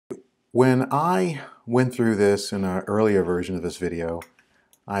When I went through this in an earlier version of this video,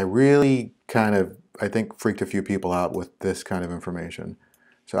 I really I think, freaked a few people out with this kind of information.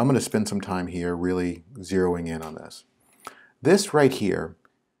 So I'm going to spend some time here really zeroing in on this. This right here,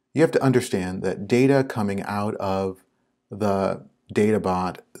 you have to understand that data coming out of the data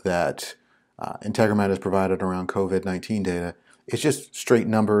bot that Integromat has provided around COVID-19 data, it's just straight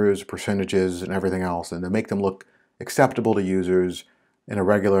numbers, percentages, and everything else. And to make them look acceptable to users in a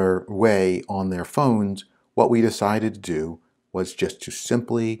regular way on their phones, what we decided to do was just to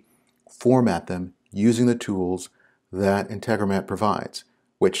simply format them using the tools that Integromat provides,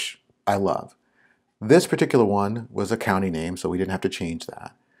 which I love. This particular one was a county name, so we didn't have to change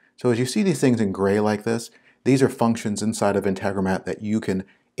that. So as you see these things in gray like this, these are functions inside of Integromat that you can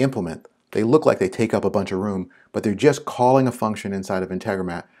implement. They look like they take up a bunch of room, but they're just calling a function inside of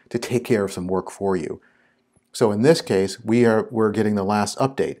Integromat to take care of some work for you. So in this case, we're getting the last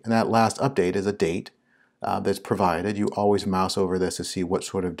update, and that last update is a date that's provided. You always mouse over this to see what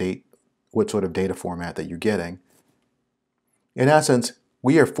sort of data format that you're getting. In essence,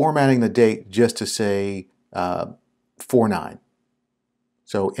 we are formatting the date just to say 49,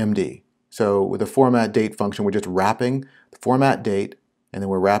 so MD. So with the format date function, we're just wrapping the format date, and then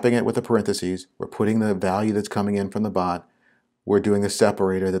we're wrapping it with the parentheses. We're putting the value that's coming in from the bot. We're doing the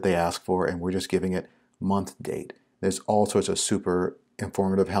separator that they ask for, and we're just giving it month date. There's all sorts of super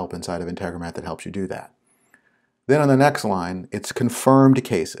informative help inside of Integromat that helps you do that. Then on the next line, it's confirmed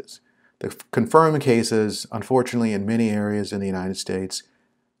cases. The confirmed cases, unfortunately, in many areas in the United States,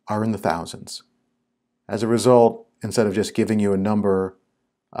 are in the thousands. As a result, instead of just giving you a number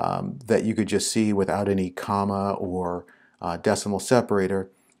that you could just see without any comma or decimal separator,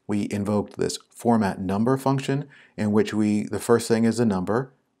 we invoked this format number function, in which the first thing is a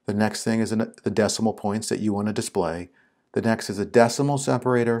number, the next thing is the decimal points that you want to display, the next is a decimal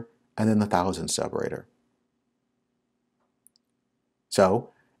separator, and then the thousand separator. So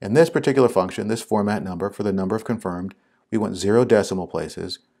in this particular function, this format number for the number of confirmed, we want 0 decimal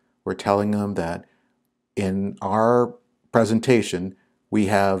places. We're telling them that in our presentation, we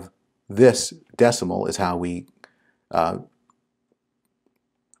have this decimal is how we, that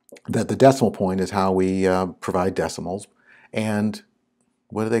the decimal point is how we provide decimals. And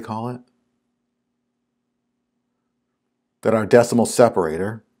what do they call it? That our decimal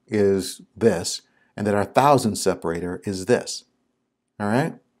separator is this, and that our thousand separator is this. All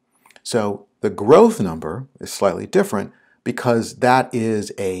right? So the growth number is slightly different because that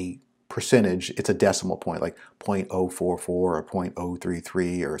is a percentage. It's a decimal point, like 0.044 or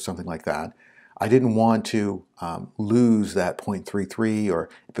 0.033 or something like that. I didn't want to lose that 0.33, or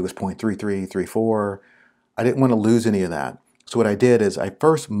if it was 0.3334, I didn't want to lose any of that. So what I did is I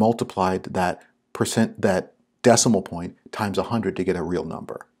first multiplied that decimal point times 100 to get a real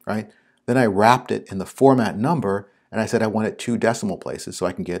number, right? Then I wrapped it in the format number, and I said I wanted 2 decimal places so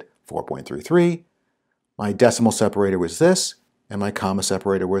I can get 4.33. My decimal separator was this, and my comma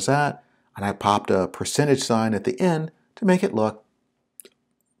separator was that, and I popped a percentage sign at the end to make it look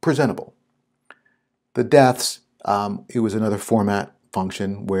presentable. The deaths, it was another format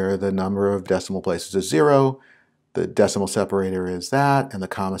function where the number of decimal places is 0, the decimal separator is that, and the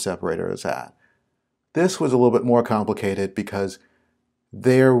comma separator is that. This was a little bit more complicated because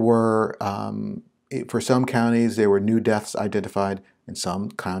there were, for some counties, there were new deaths identified. In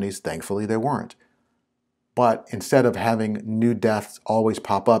some counties, thankfully, there weren't. But instead of having new deaths always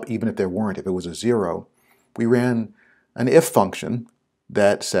pop up, even if there weren't, if it was a 0, we ran an if function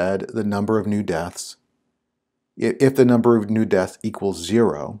that said the number of new deaths. If the number of new deaths equals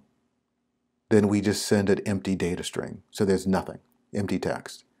 0, then we just send an empty data string. So there's nothing, empty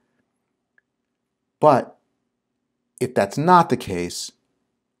text. But if that's not the case,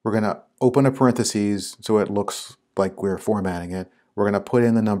 we're going to open a parentheses so it looks like we're formatting it. We're going to put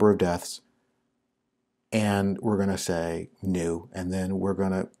in the number of deaths, and we're going to say new, and then we're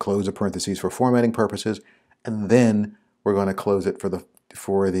going to close a parentheses for formatting purposes, and then we're going to close it for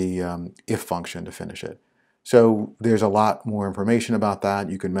the if function to finish it. So there's a lot more information about that.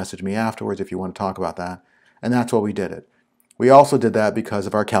 You can message me afterwards if you want to talk about that, and that's why we did it. We also did that because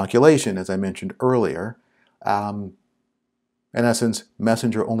of our calculation, as I mentioned earlier. In essence,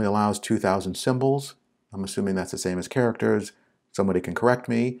 Messenger only allows 2,000 symbols. I'm assuming that's the same as characters. Somebody can correct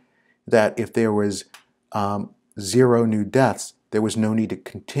me. That if there was 0 new deaths, there was no need to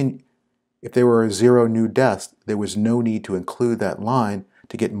continue. If there were 0 new deaths, there was no need to include that line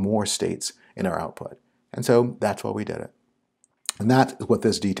to get more states in our output. And so that's why we did it. And that's what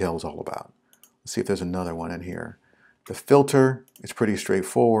this detail is all about. Let's see if there's another one in here. The filter is pretty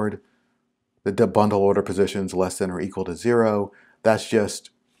straightforward. The bundle order positions less than or equal to 0. That's just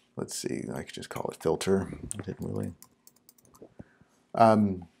let's see, I could just call it filter. I didn't really.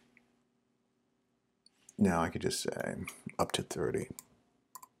 Now I could just say up to 30.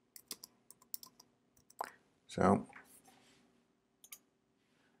 So,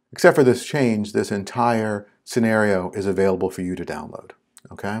 except for this change, this entire scenario is available for you to download,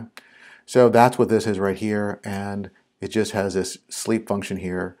 okay? So that's what this is right here, and it just has this sleep function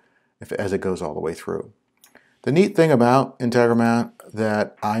here as it goes all the way through. The neat thing about Integromat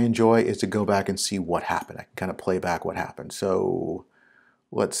that I enjoy is to go back and see what happened. I can kind of play back what happened. So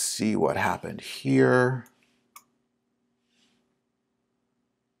let's see what happened here.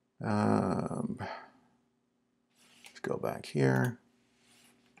 Let's go back here.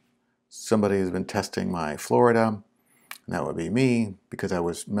 Somebody has been testing my Florida, and that would be me because I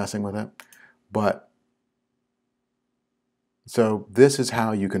was messing with it. But so this is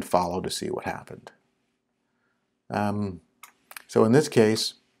how you can follow to see what happened. So in this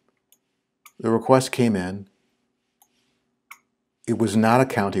case, the request came in. It was not a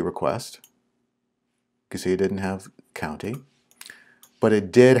county request. You can see it didn't have county, but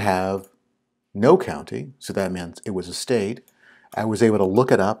it did have no county, so that meant it was a state. I was able to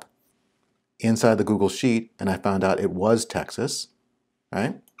look it up inside the Google Sheet, and I found out it was Texas,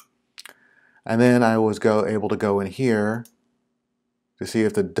 right? And then I was able to go in here to see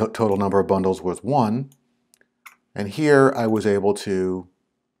if the total number of bundles was 1. And here I was able to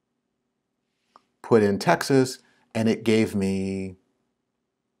put in Texas, and it gave me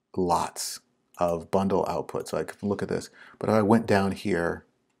lots of bundle output. So I can look at this. But if I went down here,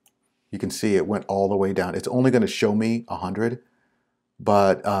 you can see it went all the way down. It's only going to show me 100,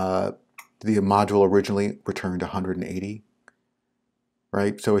 but the module originally returned 180,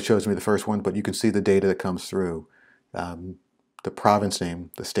 right? So it shows me the first one, but you can see the data that comes through. The province name,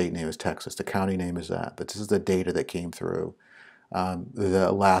 the state name is Texas. The county name is that. This is the data that came through.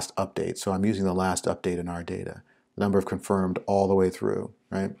 The last update. So I'm using the last update in our data. The number of confirmed all the way through,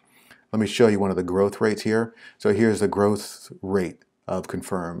 right? Let me show you one of the growth rates here. So here's the growth rate of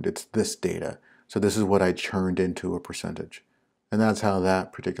confirmed. It's this data. So this is what I churned into a percentage. And that's how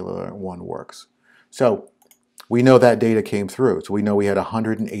that particular one works. So we know that data came through. So we know we had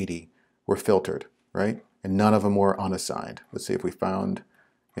 180 were filtered, right? And none of them were unassigned. Let's see if we found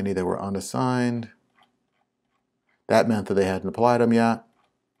any that were unassigned. That meant that they hadn't applied them yet.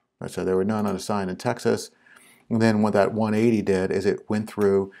 Right, so there were none unassigned in Texas. And then what that 180 did is it went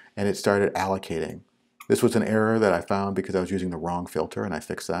through and it started allocating. This was an error that I found because I was using the wrong filter, and I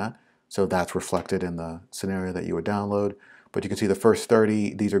fixed that. So that's reflected in the scenario that you would download. But you can see the first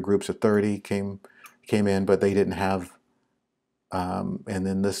 30, these are groups of 30 came in, but they didn't have, and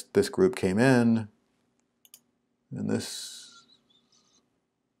then this group came in, and this,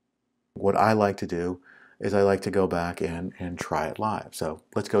 what I like to do is I like to go back and try it live. So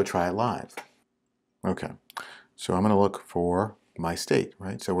let's go try it live. Okay, so I'm going to look for my state,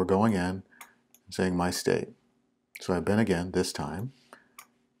 right? So we're going in and saying my state. So I've been again this time.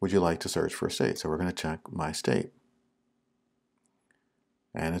 Would you like to search for a state? So we're going to check my state.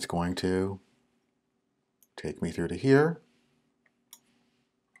 And it's going to take me through to here.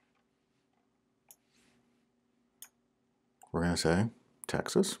 We're going to say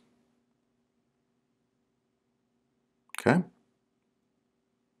Texas. Okay.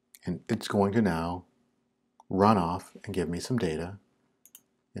 And it's going to now run off and give me some data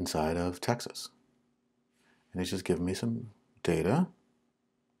inside of Texas. And it's just giving me some data,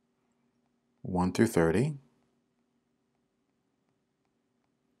 1 through 30.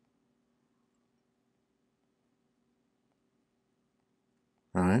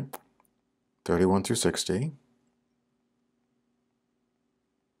 All right, 31 through 60,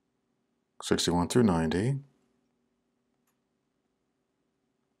 61 through 90,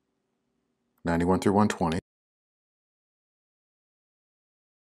 91 through 120.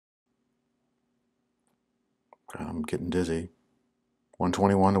 I'm getting dizzy.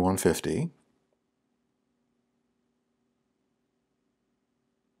 121 to 150.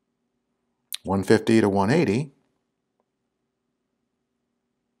 150 to 180.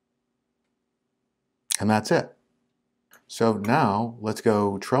 And that's it. So now let's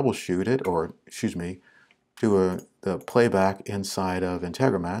go troubleshoot it, or excuse me, do the playback inside of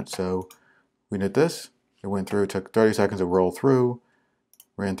Integromat. So we did this. It went through, took 30 seconds to roll through,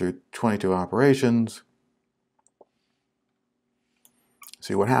 ran through 22 operations.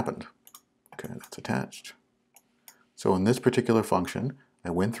 See what happened. Okay, that's attached. So in this particular function, I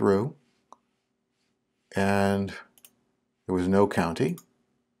went through and there was no county.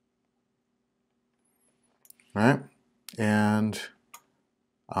 Right? And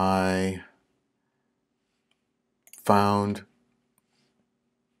I found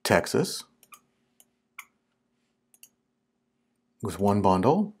Texas was one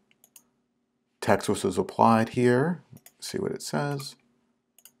bundle. Texas was applied here. Let's see what it says.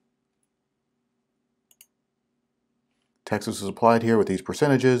 Texas was applied here with these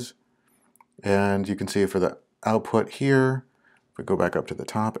percentages. And you can see for the output here, if we go back up to the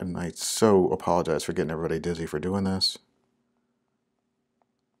top, and I so apologize for getting everybody dizzy for doing this.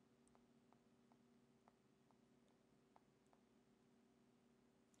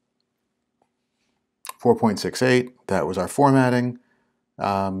 .68, that was our formatting.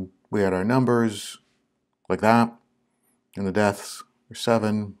 We had our numbers like that, and the deaths were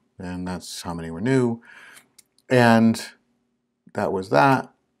 7, and that's how many were new. And that was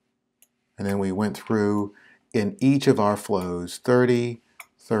that. And then we went through in each of our flows 30,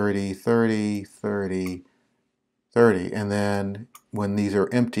 30, 30, 30, 30. And then when these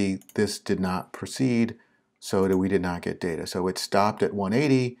are empty, this did not proceed, so we did not get data. So it stopped at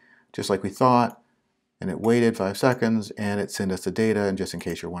 180, just like we thought, and it waited 5 seconds, and it sent us the data. And just in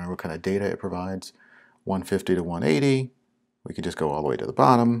case you're wondering what kind of data it provides, 150 to 180, we could just go all the way to the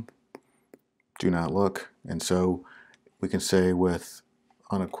bottom, do not look. And so we can say with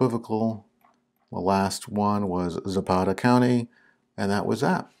unequivocal, the last one was Zapata County, and that was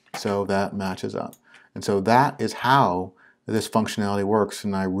that. So that matches up. And so that is how this functionality works.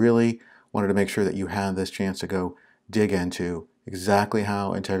 And I really wanted to make sure that you had this chance to go dig into exactly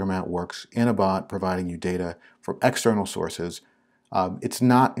how Integromat works in a bot, providing you data from external sources. It's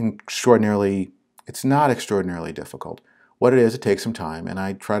not extraordinarily difficult. What it is, it takes some time, and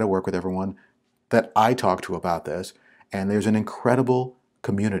I try to work with everyone that I talk to about this. And there's an incredible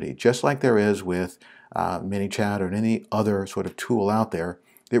community, just like there is with ManyChat or any other sort of tool out there.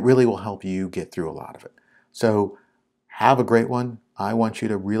 It really will help you get through a lot of it. So have a great one. I want you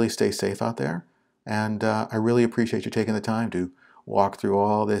to really stay safe out there. And I really appreciate you taking the time to walk through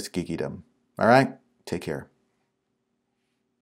all this geekydom. All right, take care.